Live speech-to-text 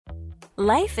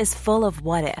Life is full of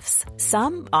what-ifs.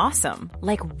 Some awesome,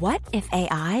 like what if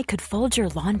AI could fold your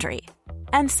laundry?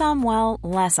 And some, well,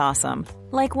 less awesome,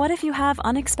 like what if you have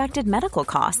unexpected medical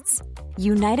costs?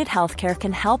 United Healthcare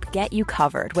can help get you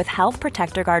covered with Health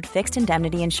Protector Guard fixed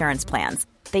indemnity insurance plans.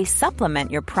 They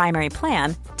supplement your primary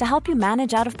plan to help you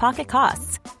manage out-of-pocket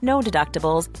costs. No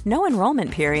deductibles, no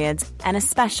enrollment periods, and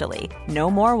especially no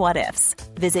more what-ifs.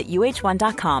 Visit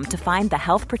uh1.com to find the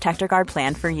Health Protector Guard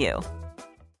plan for you.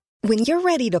 When you're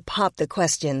ready to pop the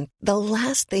question, the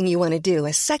last thing you want to do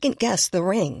is second-guess the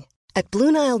ring. At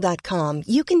BlueNile.com,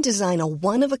 you can design a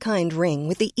one-of-a-kind ring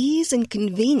with the ease and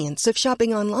convenience of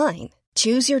shopping online.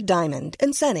 Choose your diamond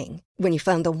and setting. When you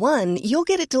find the one, you'll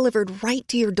get it delivered right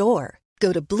to your door.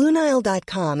 Go to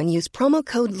BlueNile.com and use promo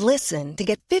code LISTEN to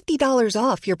get $50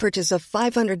 off your purchase of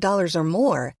 $500 or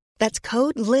more. That's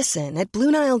code LISTEN at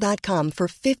BlueNile.com for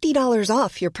 $50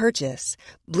 off your purchase.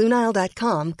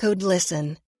 BlueNile.com, code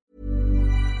LISTEN.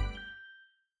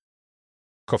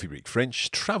 Coffee Break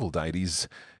French Travel Diaries,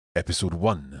 Episode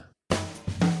 1.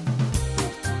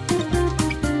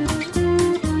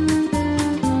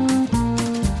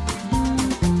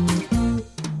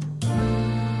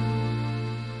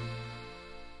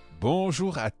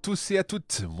 Bonjour à tous et à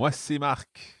toutes, moi c'est Marc.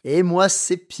 Et moi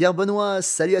c'est Pierre-Benoît,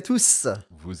 salut à tous.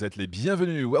 Vous êtes les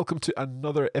bienvenus, welcome to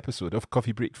another episode of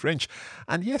Coffee Break French.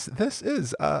 And yes, this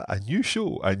is a new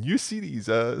show, a new series,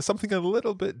 something a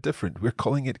little bit different. We're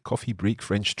calling it Coffee Break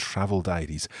French Travel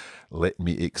Diaries. Let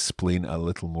me explain a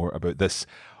little more about this.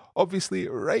 Obviously,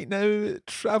 right now,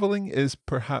 travelling is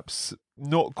perhaps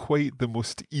not quite the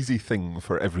most easy thing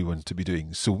for everyone to be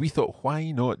doing. So we thought, why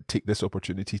not take this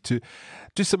opportunity to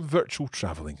do some virtual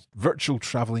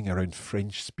travelling around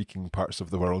French-speaking parts of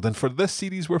the world. And for this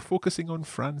series, we're focusing on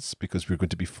France because we're going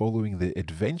to be following the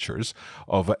adventures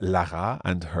of Lara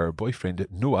and her boyfriend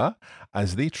Noah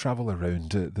as they travel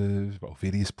around the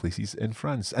various places in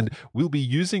France. And we'll be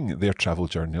using their travel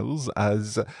journals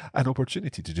as an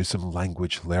opportunity to do some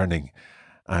language learning.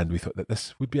 And we thought that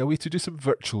this would be a way to do some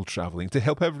virtual travelling to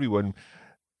help everyone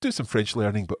do some French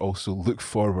learning, but also look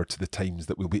forward to the times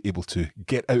that we'll be able to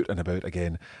get out and about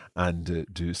again and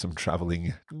do some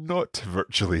travelling, not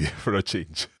virtually, for a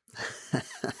change.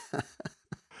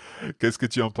 Qu'est-ce que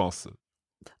tu en penses?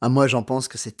 Moi, j'en pense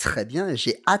que c'est très bien.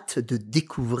 J'ai hâte de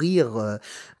découvrir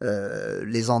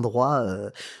les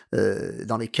endroits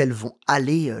dans lesquels vont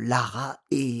aller Lara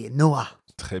et Noah.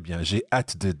 Très bien. J'ai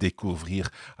hâte de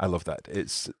découvrir. I love that.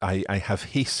 I have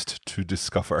haste to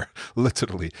discover,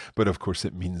 literally. But of course,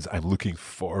 it means I'm looking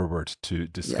forward to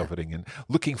discovering. Yeah. And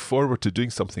looking forward to doing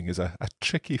something is a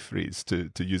tricky phrase to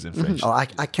use in French. Oh, I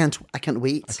can't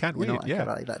wait. I can't wait, yeah.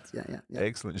 Like that. Yeah.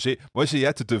 Excellent. Moi, j'ai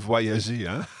hâte de voyager.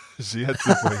 Hein? J'ai hâte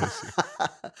de voyager.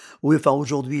 Oui, enfin,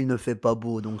 aujourd'hui, il ne fait pas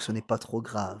beau, donc ce n'est pas trop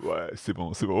grave. Ouais, c'est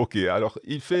bon. OK, alors,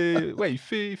 il fait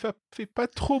pas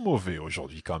trop mauvais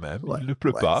aujourd'hui quand même. Ouais, il ne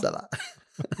pleut pas. Ça va.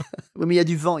 Oui, mais il y a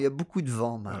du vent, il y a beaucoup de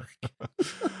vent, Marc.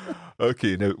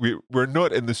 Okay, now we're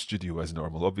not in the studio as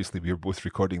normal. Obviously, we are both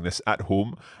recording this at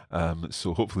home,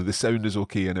 so hopefully the sound is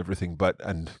okay and everything,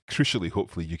 and crucially,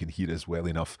 hopefully you can hear us well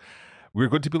enough. We're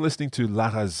going to be listening to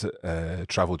Lara's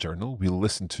travel journal. We'll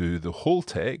listen to the whole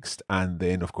text, and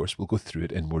then, of course, we'll go through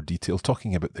it in more detail,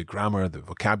 talking about the grammar, the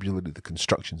vocabulary, the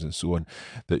constructions, and so on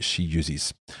that she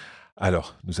uses.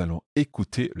 Alors, nous allons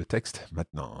écouter le texte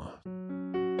maintenant.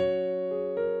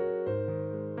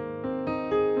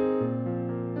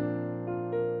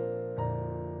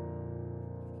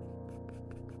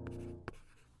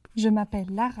 Je m'appelle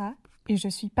Lara et je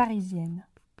suis parisienne.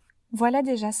 Voilà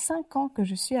déjà 5 ans que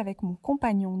je suis avec mon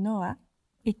compagnon Noah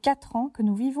et 4 ans que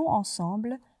nous vivons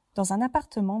ensemble dans un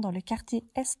appartement dans le quartier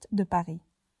Est de Paris.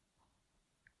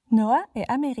 Noah est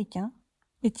américain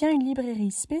et tient une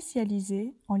librairie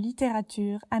spécialisée en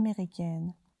littérature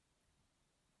américaine.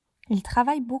 Il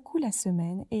travaille beaucoup la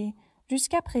semaine et,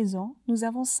 jusqu'à présent, nous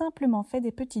avons simplement fait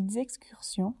des petites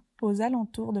excursions aux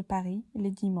alentours de Paris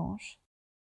les dimanches.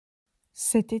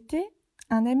 Cet été,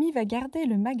 un ami va garder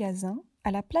le magasin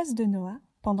à la place de Noah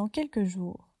pendant quelques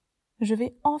jours. Je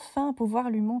vais enfin pouvoir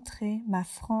lui montrer ma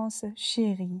France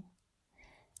chérie.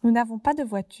 Nous n'avons pas de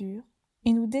voiture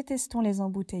et nous détestons les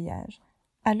embouteillages.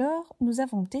 Alors, nous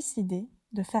avons décidé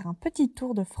de faire un petit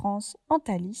tour de France en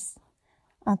Thalys,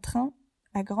 un train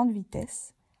à grande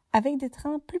vitesse, avec des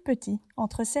trains plus petits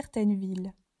entre certaines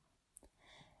villes.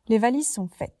 Les valises sont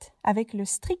faites, avec le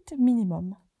strict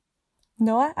minimum.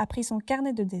 Noah a pris son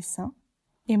carnet de dessin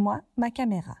et moi ma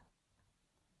caméra.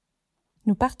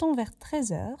 Nous partons vers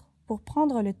 13h pour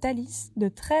prendre le Thalys de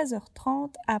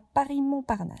 13h30 à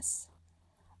Paris-Montparnasse.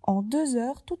 En 2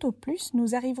 heures tout au plus,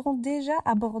 nous arriverons déjà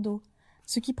à Bordeaux,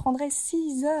 ce qui prendrait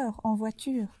 6 heures en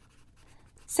voiture.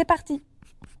 C'est parti!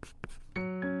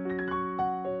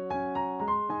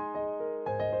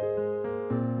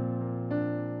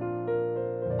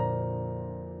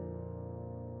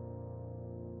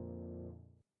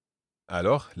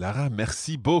 Alors, Lara,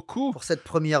 merci beaucoup. Pour cette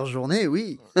première journée,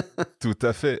 oui. Tout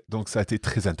à fait. Donc, ça a été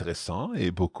très intéressant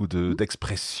et beaucoup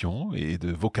d'expressions et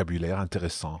de vocabulaire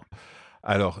intéressant.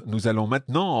 Alors, nous allons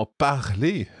maintenant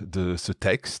parler de ce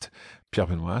texte.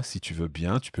 Pierre-Benoît, si tu veux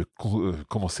bien, tu peux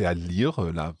commencer à lire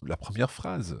la première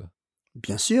phrase.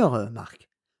 Bien sûr, Marc.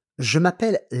 Je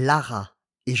m'appelle Lara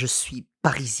et je suis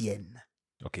parisienne.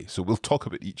 Okay, so we'll talk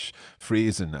about each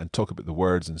phrase and talk about the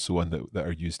words and so on that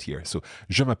are used here. So,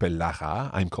 je m'appelle Lara,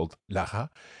 I'm called Lara,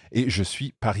 et je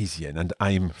suis parisienne, and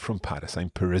I'm from Paris, I'm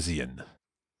Parisian.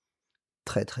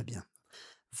 Très très bien.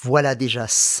 Voilà déjà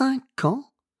 5 ans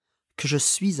que je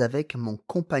suis avec mon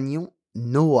compagnon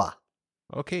Noah.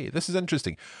 Okay, this is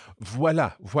interesting.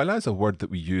 Voilà. Voilà is a word that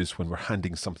we use when we're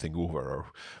handing something over.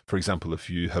 Or, for example, if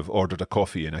you have ordered a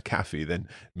coffee in a cafe, then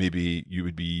maybe you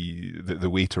would be, the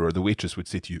waiter or the waitress would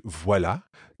say to you, voilà,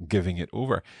 giving it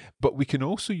over. But we can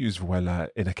also use voilà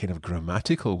in a kind of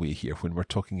grammatical way here when we're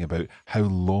talking about how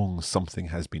long something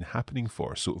has been happening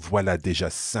for. So, voilà déjà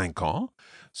 5 ans.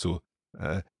 So,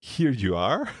 here you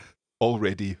are,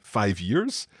 already 5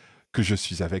 years. Que je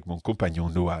suis avec mon compagnon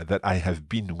Noah, that I have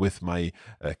been with my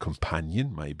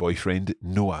companion, my boyfriend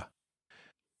Noah.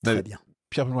 Now, Très bien.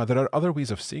 Pierre-Benoit, there are other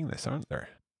ways of saying this, aren't there?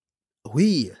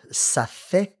 Oui, ça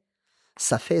fait.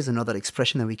 Ça fait is another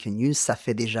expression that we can use. Ça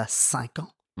fait déjà 5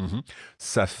 ans. Mm-hmm.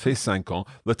 Ça fait 5 ans.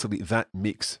 Literally, that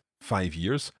makes 5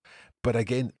 years. But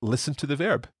again, listen to the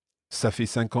verb. Ça fait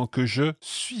 5 ans que je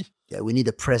suis. Yeah, we need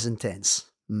a present tense.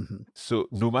 Mm-hmm. So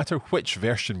no matter which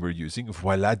version we're using,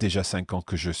 voilà déjà 5 ans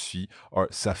que je suis, or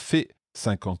ça fait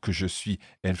 5 ans que je suis.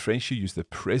 In French, you use the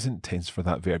present tense for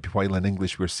that verb, while in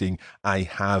English, we're saying, I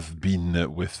have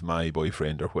been with my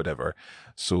boyfriend or whatever.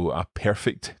 So a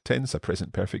perfect tense, a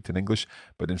present perfect in English,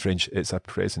 but in French, it's a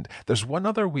present. There's one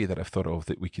other way that I've thought of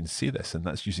that we can say this, and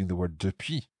that's using the word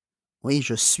depuis. Oui,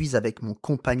 je suis avec mon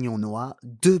compagnon Noah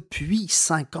depuis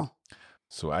 5 ans.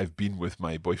 So I've been with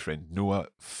my boyfriend Noah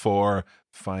for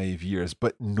 5 years.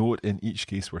 But note, in each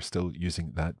case, we're still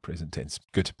using that present tense.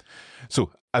 Good.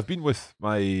 So I've been with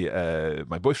my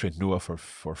boyfriend Noah for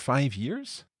 5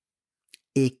 years.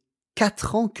 Et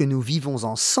 4 ans que nous vivons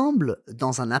ensemble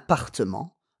dans un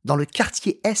appartement dans le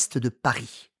quartier est de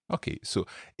Paris. Okay, so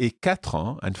et 4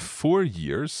 ans and 4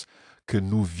 years que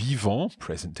nous vivons,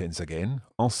 present tense again,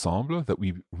 ensemble, that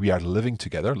we are living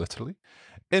together, literally,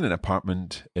 in an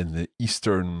apartment in the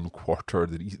eastern quarter,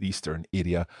 the eastern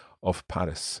area of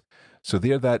Paris. So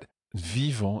there that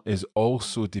vivant is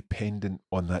also dependent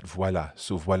on that voilà.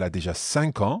 So voilà déjà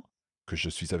 5 ans que je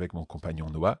suis avec mon compagnon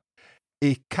Noah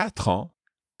et 4 ans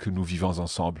que nous vivons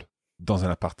ensemble dans un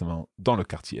appartement dans le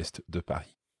quartier est de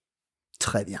Paris.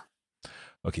 Très bien.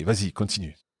 Ok, vas-y,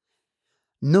 continue.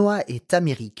 Noah est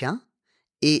américain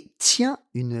et tient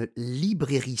une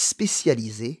librairie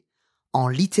spécialisée en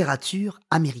littérature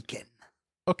américaine.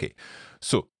 Okay,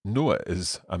 so Noah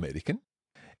is American.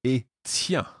 Et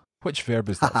tient, which verb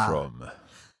is that from?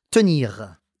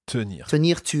 Tenir. Tenir.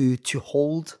 Tenir, to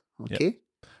hold. Okay. Yep.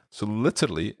 So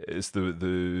literally, it's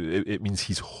it means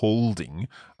he's holding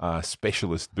a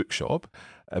specialist bookshop,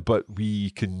 but we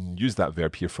can use that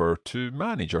verb here for to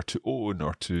manage or to own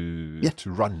or to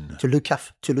run. To look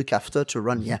after, to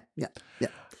run. Yeah.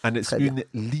 And it's une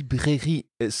librairie.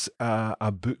 It's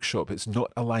a bookshop. It's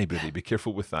not a library. Be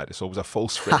careful with that. It's always a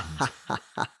false friend.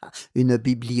 Une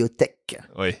bibliothèque.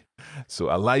 Oui. So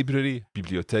a library,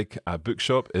 bibliothèque, a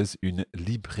bookshop is une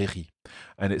librairie.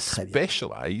 And it's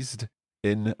specialized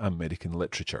in American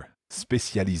literature.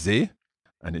 Spécialisé,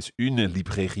 and it's une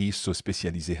librairie, so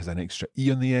spécialisé has an extra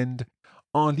E on the end,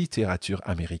 en littérature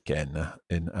américaine,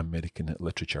 in American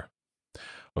literature.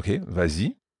 OK,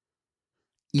 vas-y.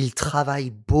 Il travaille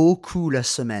beaucoup la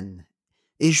semaine.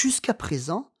 Et jusqu'à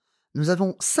présent, nous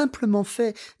avons simplement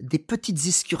fait des petites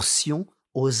excursions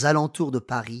aux alentours de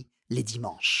Paris les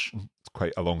dimanches. It's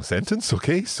quite a long sentence,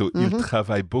 okay? So, il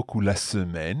travaille beaucoup la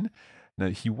semaine. Now,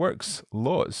 he works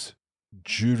lots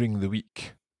during the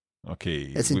week.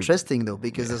 Okay. It's interesting, though,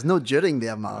 because there's no during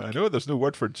there, Mark. I know, there's no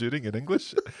word for during in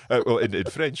English. Well, in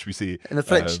French, we say... In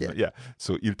French, yeah.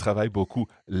 So, il travaille beaucoup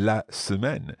la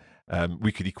semaine.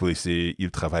 We could equally say,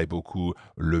 il travaille beaucoup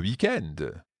le week-end.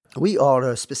 Oui, or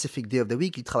a specific day of the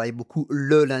week, il travaille beaucoup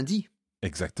le lundi.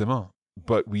 Exactement.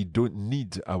 But we don't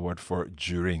need a word for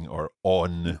during or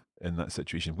on in that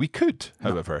situation. We could,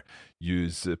 however,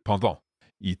 use pendant.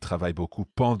 Il travaille beaucoup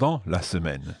pendant la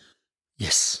semaine.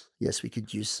 Yes, we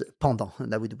could use pendant.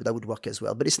 That would work as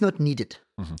well, but it's not needed.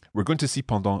 We're going to see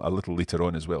pendant a little later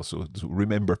on as well, so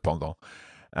remember pendant.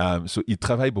 So, il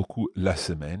travaille beaucoup la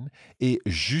semaine et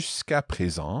jusqu'à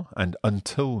présent, and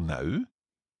until now,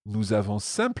 nous avons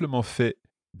simplement fait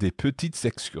des petites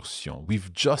excursions. We've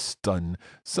just done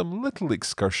some little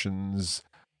excursions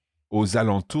aux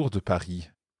alentours de Paris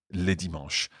les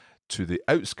dimanches, to the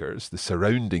outskirts, the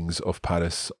surroundings of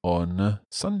Paris on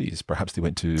Sundays. Perhaps they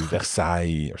went to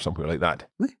Versailles or somewhere like that.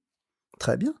 Oui,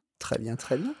 très bien, très bien,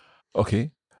 très bien.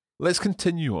 Okay, let's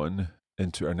continue on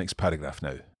into our next paragraph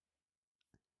now.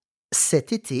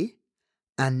 Cet été,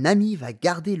 un ami va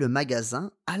garder le magasin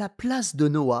à la place de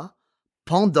Noah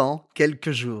pendant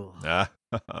quelques jours. There's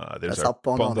That's our our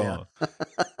pendant pendant.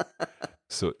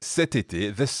 So, cet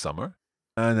été, this summer,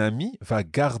 un ami va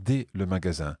garder le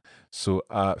magasin. So,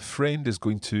 a friend is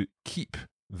going to keep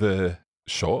the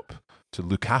shop, to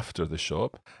look after the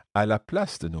shop, à la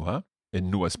place de Noah, in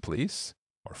Noah's place,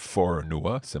 or for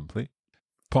Noah, simply,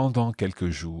 pendant quelques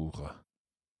jours,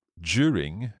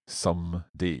 during some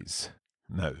days.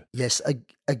 Now, Yes,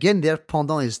 again, there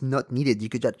pendant is not needed. You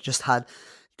could have just had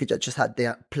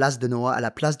there place de Noah à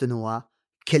la place de Noah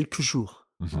quelques jours.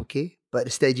 Okay, but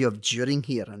it's the idea of during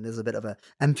here, and there's a bit of an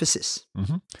emphasis.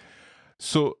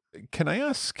 So, can I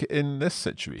ask, in this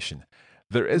situation,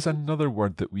 there is another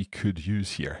word that we could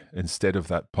use here instead of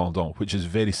that pendant, which is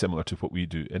very similar to what we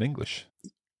do in English.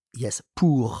 Yes,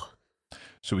 pour.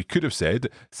 So we could have said,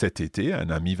 cet été,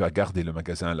 un ami va garder le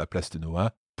magasin à la place de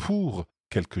Noah pour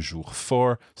quelques jours,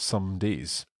 for some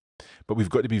days. But we've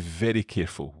got to be very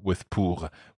careful with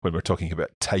pour when we're talking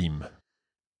about time.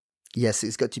 Yes,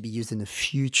 it's got to be used in the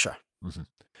future.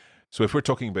 So if we're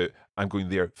talking about, I'm going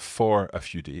there for a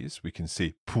few days, we can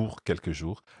say pour quelques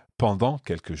jours, pendant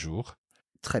quelques jours.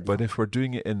 Très bien. But if we're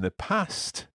doing it in the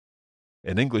past,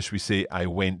 in English we say, I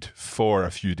went for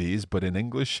a few days, but in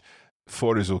English,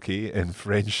 for is okay. In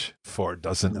French, for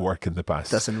doesn't work in the past.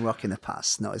 Doesn't work in the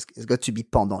past. No, it's got to be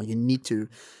pendant. You need to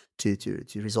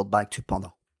resort back to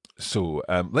pendant. So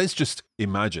let's just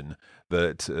imagine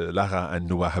that Lara and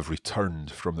Noah have returned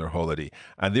from their holiday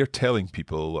and they're telling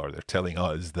people, or they're telling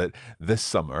us, that this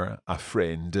summer a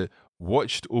friend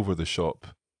watched over the shop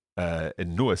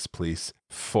in Noah's place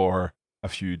for a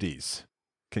few days.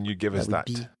 Can you give us that?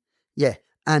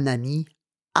 Un ami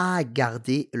a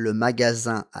gardé le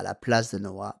magasin à la place de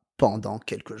Noah pendant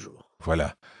quelques jours.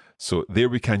 Voilà. So there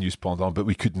we can use pendant, but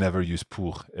we could never use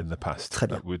pour in the past. Très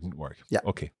bien. That wouldn't work. Yeah.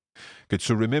 Okay. Good.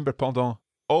 So remember pendant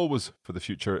always for the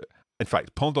future. In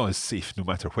fact, pendant is safe no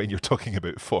matter when you're talking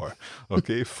about for.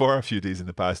 Okay. For a few days in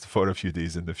the past, for a few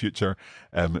days in the future.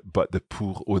 But the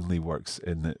pour only works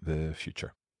in the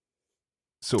future.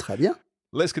 So Très bien.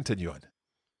 let's continue on.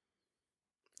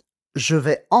 Je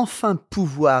vais enfin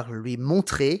pouvoir lui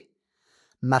montrer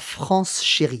ma France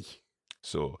chérie.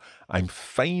 So I'm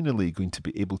finally going to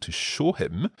be able to show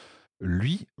him,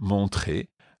 lui montrer.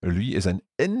 Lui is an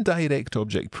indirect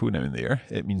object pronoun there.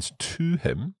 It means to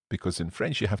him, because in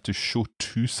French you have to show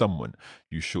to someone.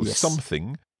 You show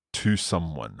something to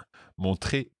someone.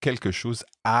 Montrer quelque chose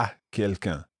à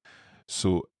quelqu'un.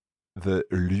 So the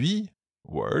lui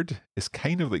word is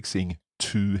kind of like saying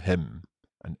to him,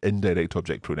 an indirect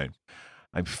object pronoun.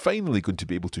 I'm finally going to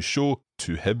be able to show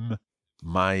to him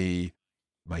my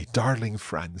darling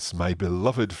France, my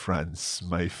beloved France,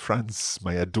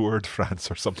 my adored France,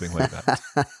 or something like that.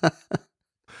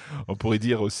 On pourrait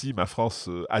dire aussi ma France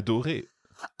adorée.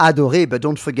 Adorée, but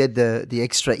don't forget the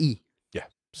extra E. Yeah,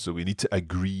 so we need to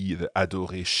agree that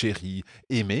adorée, chérie,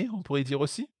 aimée, on pourrait dire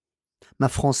aussi. Ma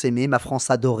France aimée, ma France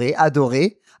adorée,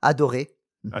 adorée.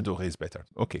 Adorée is better.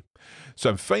 Okay. So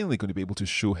I'm finally going to be able to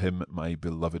show him my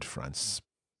beloved France.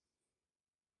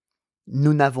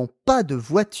 Nous n'avons pas de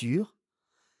voiture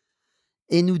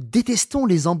et nous détestons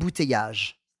les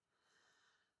embouteillages.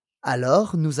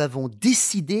 Alors, nous avons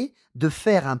décidé de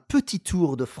faire un petit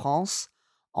tour de France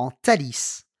en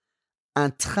Thalys,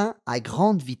 un train à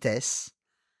grande vitesse,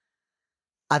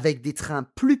 avec des trains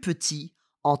plus petits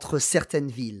entre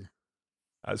certaines villes.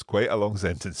 That's quite a long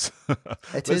sentence.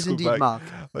 It is indeed, Mark.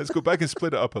 Let's go back and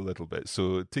split it up a little bit.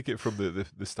 So take it from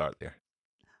the start there.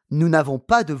 Nous n'avons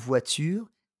pas de voiture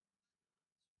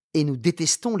et nous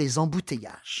détestons les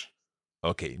embouteillages.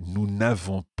 Okay, nous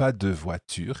n'avons pas de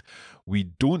voiture. We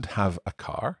don't have a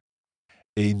car.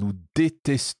 Et nous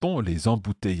détestons les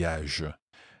embouteillages.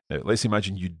 Now, let's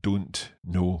imagine you don't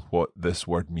know what this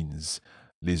word means.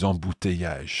 Les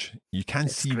embouteillages. You can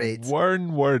see great.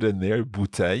 one word in there,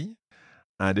 bouteille.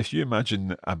 And if you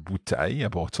imagine a bouteille, a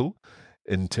bottle,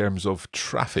 in terms of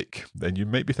traffic, then you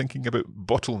might be thinking about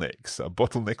bottlenecks, a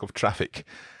bottleneck of traffic.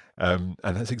 And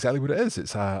that's exactly what it is.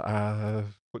 It's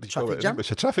what do you call it in Jam?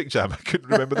 English? A traffic jam. I couldn't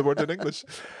remember the word in English.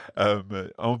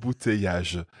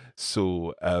 Embouteillage.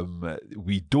 So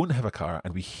we don't have a car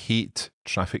and we hate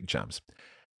traffic jams.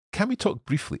 Can we talk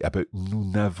briefly about nous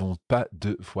n'avons pas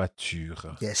de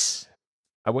voiture? Yes.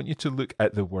 I want you to look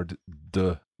at the word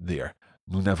de there.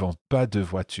 Nous n'avons pas de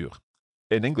voiture.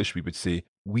 In English, we would say,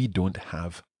 we don't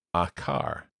have a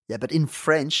car. Yeah, but in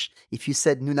French, if you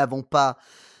said nous n'avons pas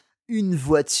une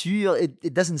voiture,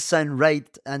 it doesn't sound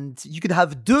right. And you could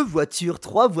have deux voitures,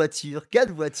 trois voitures,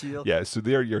 quatre voitures. Yeah, so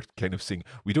there you're kind of saying,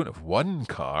 we don't have one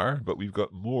car, but we've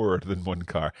got more than one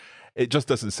car. It just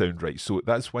doesn't sound right. So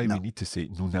that's why we need to say,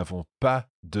 nous n'avons pas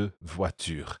de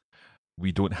voiture.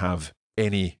 We don't have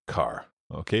any car.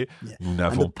 Okay? Yeah. Nous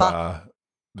n'avons pas...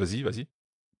 Vas-y.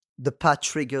 The pas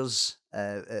triggers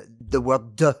the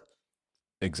word de.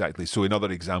 Exactly. So in other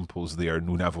examples there,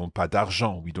 nous n'avons pas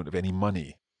d'argent. We don't have any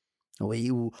money. Oui,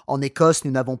 ou en Écosse,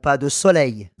 nous n'avons pas de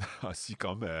soleil. Ah si,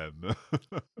 quand même.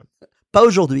 Pas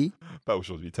aujourd'hui. Pas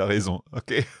aujourd'hui, t'as raison.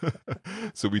 Okay.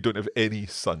 So we don't have any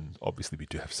sun. Obviously, we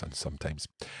do have sun sometimes.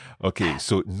 Okay,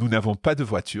 so nous n'avons pas de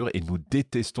voiture et nous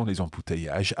détestons les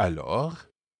embouteillages. Alors,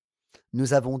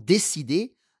 nous avons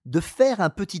décidé de faire un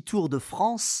petit tour de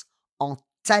France en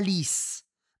Thalys,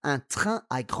 un train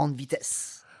à grande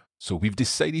vitesse. So we've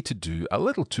decided to do a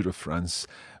little tour of France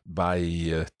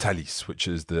by Thalys, which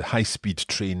is the high-speed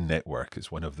train network.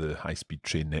 It's one of the high-speed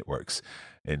train networks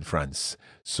in France.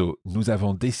 So nous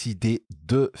avons décidé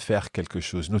de faire quelque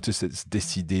chose. Notice it's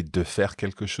décidé de faire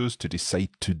quelque chose, to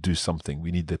decide to do something.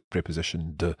 We need the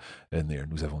preposition de in there.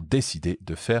 Nous avons décidé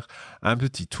de faire un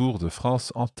petit tour de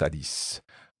France en Thalys,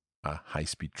 a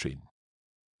high-speed train.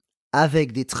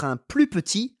 Avec des trains plus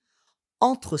petits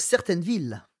entre certaines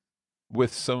villes.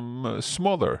 With some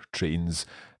smaller trains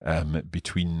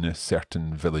between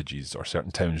certain villages or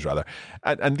certain towns, rather.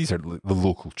 And these are the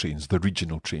local trains, the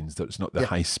regional trains. It's not the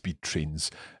high-speed trains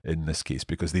in this case,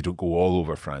 because they don't go all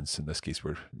over France. In this case,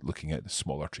 we're looking at the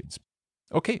smaller trains.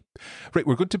 Okay, right,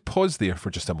 we're going to pause there for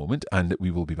just a moment, and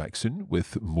we will be back soon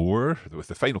with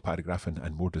the final paragraph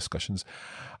and more discussions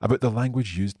about the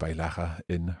language used by Lara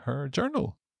in her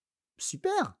journal.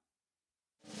 Super!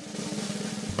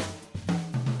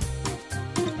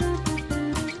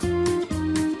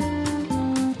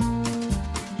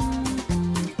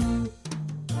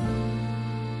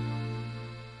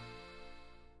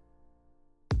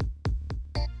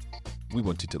 We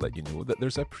wanted to let you know that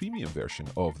there's a premium version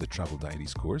of the Travel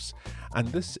Diaries course, and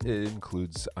this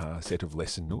includes a set of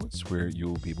lesson notes where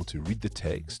you'll be able to read the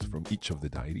text from each of the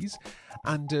diaries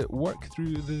and work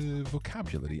through the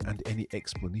vocabulary and any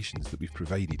explanations that we've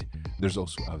provided. There's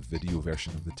also a video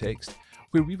version of the text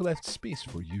where we've left space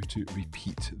for you to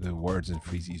repeat the words and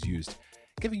phrases used,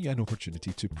 giving you an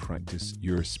opportunity to practice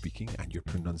your speaking and your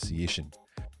pronunciation.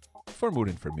 For more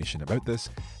information about this,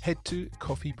 head to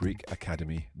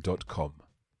coffeebreakacademy.com.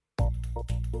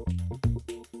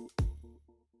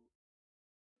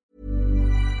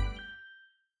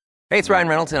 Hey, it's Ryan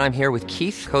Reynolds, and I'm here with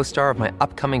Keith, co-star of my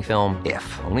upcoming film,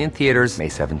 If, only in theaters May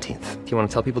 17th. Do you want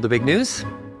to tell people the big news?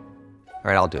 All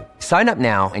right, I'll do it. Sign up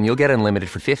now and you'll get unlimited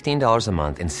for $15 a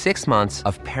month and 6 months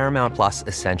of Paramount Plus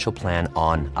Essential Plan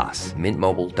on us.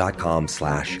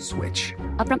 MintMobile.com/switch.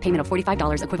 Upfront payment of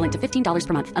 $45 equivalent to $15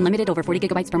 per month. Unlimited over 40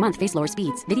 gigabytes per month. Face lower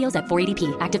speeds. Videos at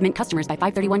 480p. Active Mint customers by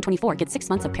 531.24 get 6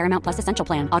 months of Paramount Plus Essential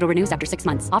Plan. Auto renews after 6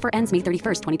 months. Offer ends May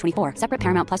 31st, 2024. Separate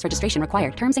Paramount Plus registration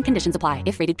required. Terms and conditions apply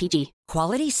if rated PG.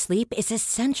 Quality sleep is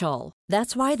essential.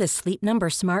 That's why the Sleep Number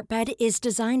Smart Bed is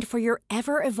designed for your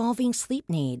ever-evolving sleep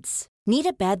needs. Need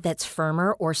a bed that's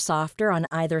firmer or softer on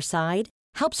either side?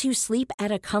 Helps you sleep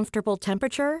at a comfortable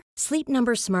temperature? Sleep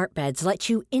Number Smart Beds let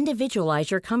you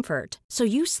individualize your comfort, so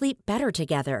you sleep better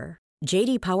together.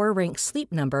 J.D. Power ranks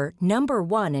Sleep Number number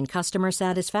 1 in customer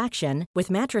satisfaction with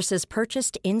mattresses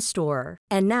purchased in-store.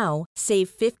 And now,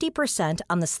 save 50%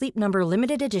 on the Sleep Number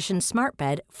Limited Edition Smart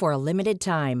Bed for a limited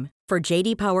time. For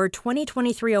J.D. Power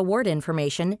 2023 award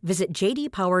information, visit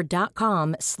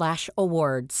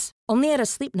jdpower.com/awards. Only at a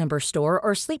Sleep Number store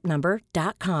or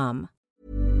sleepnumber.com.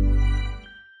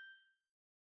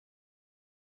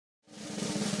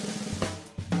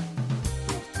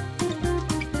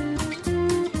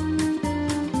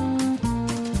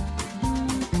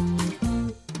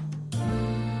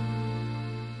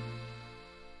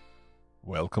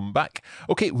 Welcome back.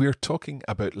 Okay, we're talking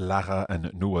about Lara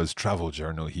and Noah's travel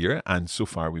journal here, and so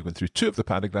far we've gone through 2 of the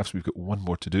paragraphs. We've got 1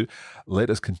 more to do. Let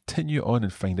us continue on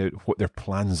and find out what their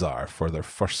plans are for their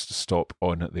first stop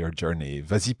on their journey.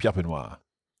 Vas-y, Pierre Benoit.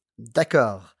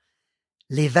 D'accord.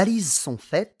 Les valises sont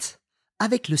faites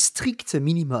avec le strict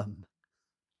minimum.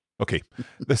 Okay,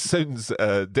 this sounds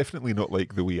definitely not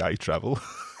like the way I travel.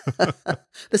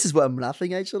 This is why I'm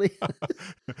laughing, actually.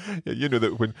 Yeah, you know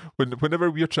that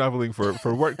whenever we're traveling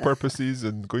for work purposes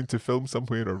and going to film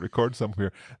somewhere or record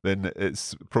somewhere, then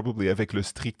it's probably avec le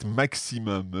strict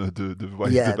maximum de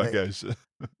Yeah, bagages.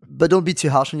 but don't be too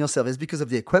harsh on yourself. It's because of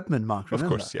the equipment, Mark, Of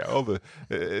remember? course, yeah. All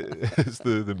it's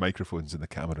the microphones and the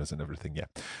cameras and everything, yeah.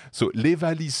 So, les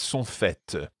valises sont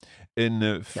faites.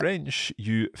 In French,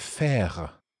 you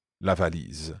faire la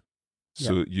valise.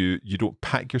 So you don't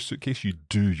pack your suitcase, you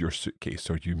do your suitcase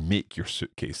or you make your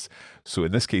suitcase. So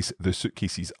in this case, the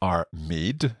suitcases are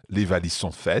made, les valises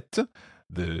sont faites,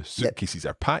 the suitcases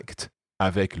are packed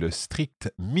avec le strict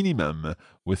minimum,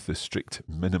 with the strict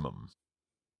minimum.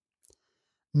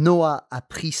 Noah a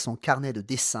pris son carnet de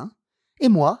dessin et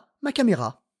moi, ma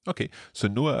caméra. Okay, so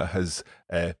Noah has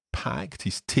packed,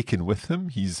 he's taken with him,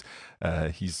 he's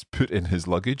put in his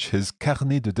luggage his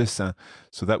carnet de dessin.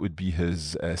 So that would be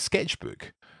his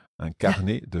sketchbook, un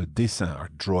carnet de dessin, or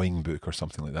drawing book or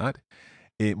something like that.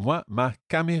 Et moi, ma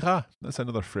caméra. That's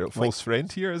another false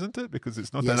friend here, isn't it? Because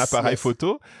it's not an appareil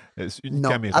photo, it's une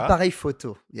caméra. Appareil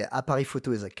photo. Yeah, appareil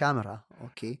photo is a camera,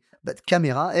 okay. But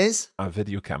caméra is? A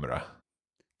video camera.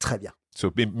 Très bien. So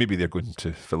maybe they're going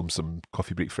to film some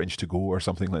Coffee Break French to go or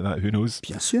something like that. Who knows?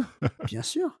 Bien sûr, bien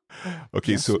sûr.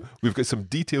 Okay, Bien so sûr. we've got some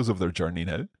details of their journey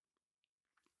now.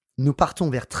 Nous partons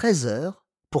vers 13h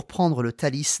pour prendre le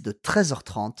Thalys de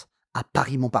 13h30 à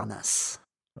Paris-Montparnasse.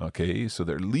 Okay, so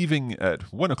they're leaving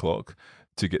at 1 o'clock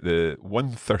to get the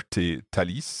 1:30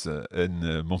 Thalys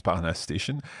in Montparnasse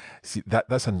station. See,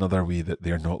 that's another way that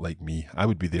they're not like me. I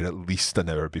would be there at least an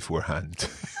hour beforehand.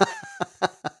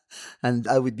 And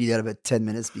I would be there about 10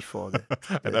 minutes before the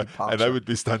departure. and I would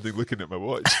be standing looking at my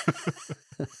watch.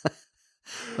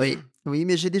 Oui,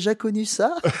 mais j'ai déjà connu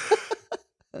ça.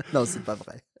 Non, c'est pas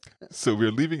vrai. So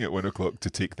we're leaving at 1 o'clock to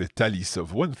take the Thalys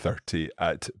of 1:30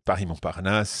 at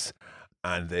Paris-Montparnasse.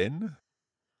 And then?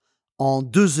 En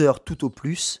 2 heures tout au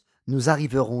plus, nous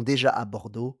arriverons déjà à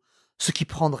Bordeaux, ce qui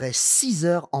prendrait 6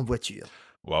 heures en voiture.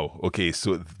 Wow. Okay,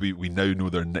 so we now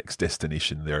know their next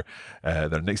destination. Their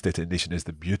next destination is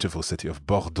the beautiful city of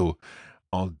Bordeaux.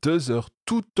 En 2 heures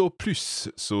tout au plus.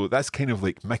 So that's kind of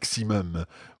like maximum.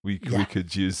 We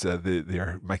could use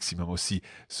their maximum aussi.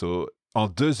 So en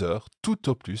 2 heures tout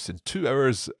au plus, in 2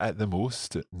 hours at the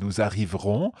most, nous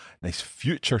arriverons. Nice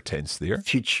future tense there.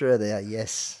 Future there,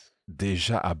 yes.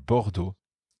 Déjà à Bordeaux.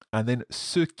 And then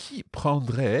ce qui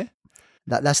prendrait.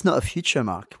 That's not a future,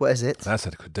 Mark. What is it? That's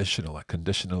a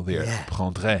conditional there. Yeah.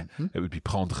 Prendrait. Mm-hmm. It would be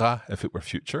prendra if it were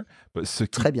future. But ce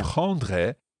qui Très bien.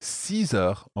 prendrait 6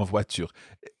 heures en voiture.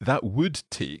 That would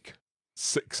take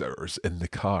 6 hours in the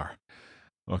car.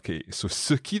 Okay, so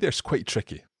ce qui there's quite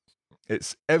tricky.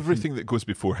 It's everything that goes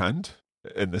beforehand.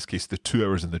 In this case, the 2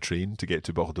 hours in the train to get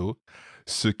to Bordeaux.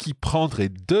 Ce qui prendrait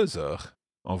 2 heures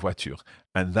en voiture.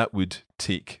 And that would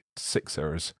take 6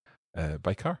 hours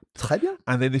by car. Très bien.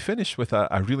 And then they finish with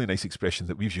a really nice expression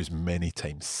that we've used many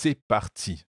times. C'est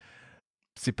parti.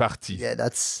 C'est parti. Yeah,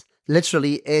 that's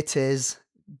literally it is.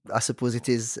 I suppose it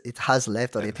is. It has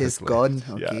left or it is gone.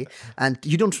 Okay, yeah. And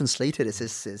you don't translate it.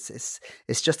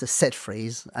 It's just a set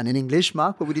phrase. And in English,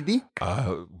 Mark, what would it be?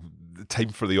 Time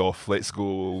for the off. Let's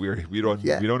go. We're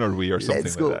on our way or something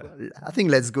Let's go. like that. I think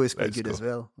let's go is quite Let's good go. as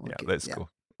well. Yeah, Okay, let's go.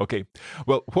 Okay,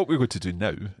 well, what we're going to do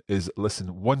now is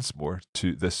listen once more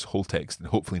to this whole text, and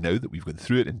hopefully now that we've gone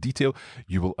through it in detail,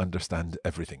 you will understand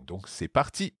everything. Donc, c'est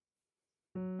parti.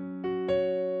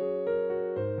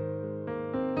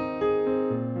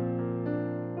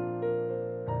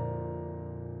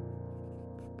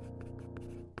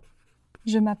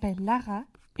 Je m'appelle Lara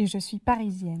et je suis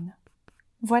parisienne.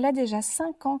 Voilà déjà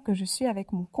 5 ans que je suis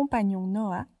avec mon compagnon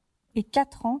Noah et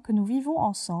 4 ans que nous vivons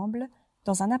ensemble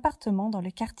dans un appartement dans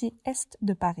le quartier Est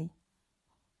de Paris.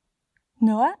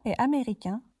 Noah est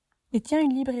américain et tient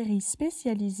une librairie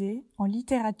spécialisée en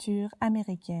littérature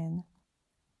américaine.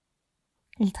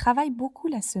 Il travaille beaucoup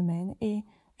la semaine et,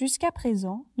 jusqu'à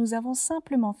présent, nous avons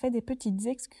simplement fait des petites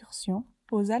excursions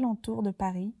aux alentours de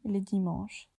Paris les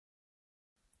dimanches.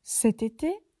 Cet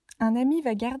été, un ami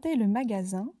va garder le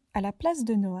magasin à la place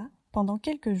de Noah pendant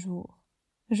quelques jours.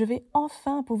 Je vais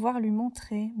enfin pouvoir lui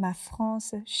montrer ma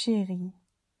France chérie.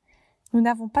 Nous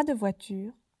n'avons pas de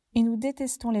voiture et nous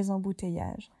détestons les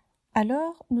embouteillages.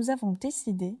 Alors, nous avons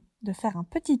décidé de faire un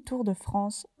petit tour de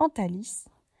France en Thalys,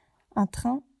 un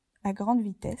train à grande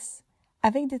vitesse,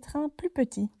 avec des trains plus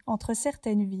petits entre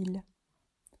certaines villes.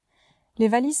 Les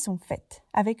valises sont faites,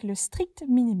 avec le strict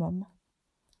minimum.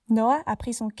 Noah a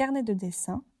pris son carnet de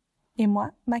dessin et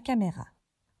moi ma caméra.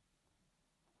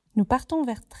 Nous partons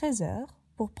vers 13h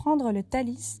pour prendre le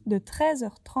Thalys de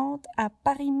 13h30 à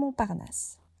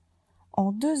Paris-Montparnasse.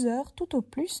 En 2 heures, tout au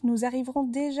plus, nous arriverons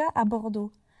déjà à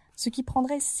Bordeaux, ce qui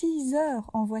prendrait 6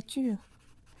 heures en voiture.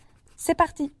 C'est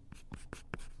parti!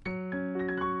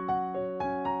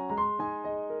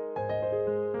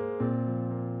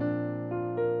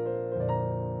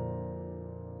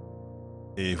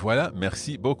 Et voilà,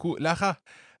 merci beaucoup, Lara.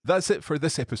 That's it for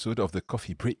this episode of the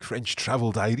Coffee Break French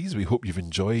Travel Diaries. We hope you've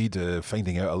enjoyed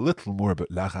finding out a little more about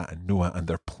Lara and Noah and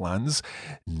their plans.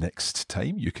 Next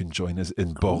time, you can join us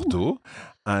in Bordeaux,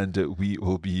 and we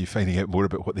will be finding out more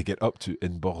about what they get up to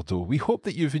in Bordeaux. We hope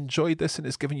that you've enjoyed this and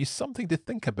it's given you something to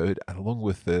think about, along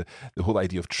with the whole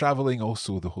idea of travelling,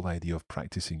 also the whole idea of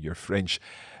practicing your French.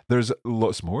 There's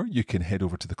lots more. You can head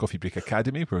over to the Coffee Break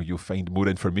Academy, where you'll find more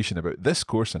information about this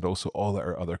course and also all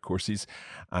our other courses,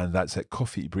 and that's at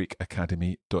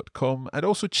coffeebreakacademy.com. And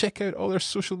also check out all our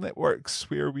social networks,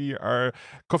 where we are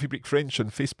Coffee Break French on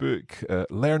Facebook,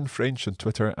 Learn French on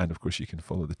Twitter, and of course you can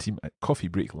follow the team at Coffee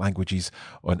Break Languages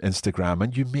on Instagram,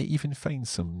 and you may even find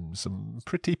some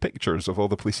pretty pictures of all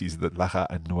the places that Lara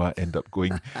and Noah end up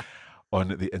going on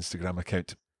the Instagram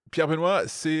account. Pierre-Benoît,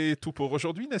 c'est tout pour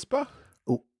aujourd'hui, n'est-ce pas?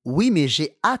 Oui, mais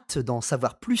j'ai hâte d'en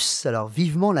savoir plus. Alors,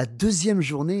 vivement la deuxième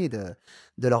journée de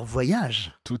leur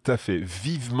voyage. Tout à fait.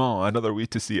 Vivement. Another way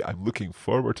to say I'm looking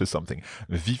forward to something.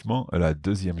 Vivement la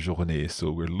deuxième journée.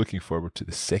 So we're looking forward to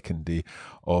the second day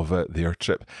of their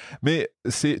trip. Mais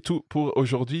c'est tout pour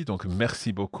aujourd'hui. Donc,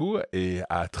 merci beaucoup et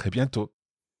à très bientôt.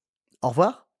 Au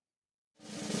revoir.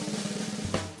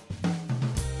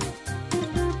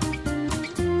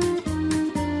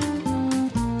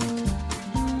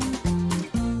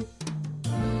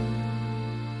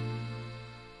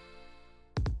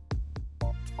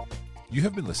 You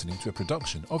have been listening to a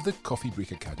production of the Coffee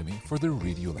Break Academy for the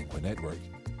Radiolingua Network.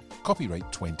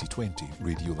 Copyright 2020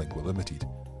 Radiolingua Limited.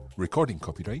 Recording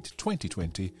copyright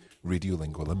 2020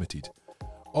 Radiolingua Limited.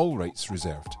 All rights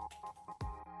reserved.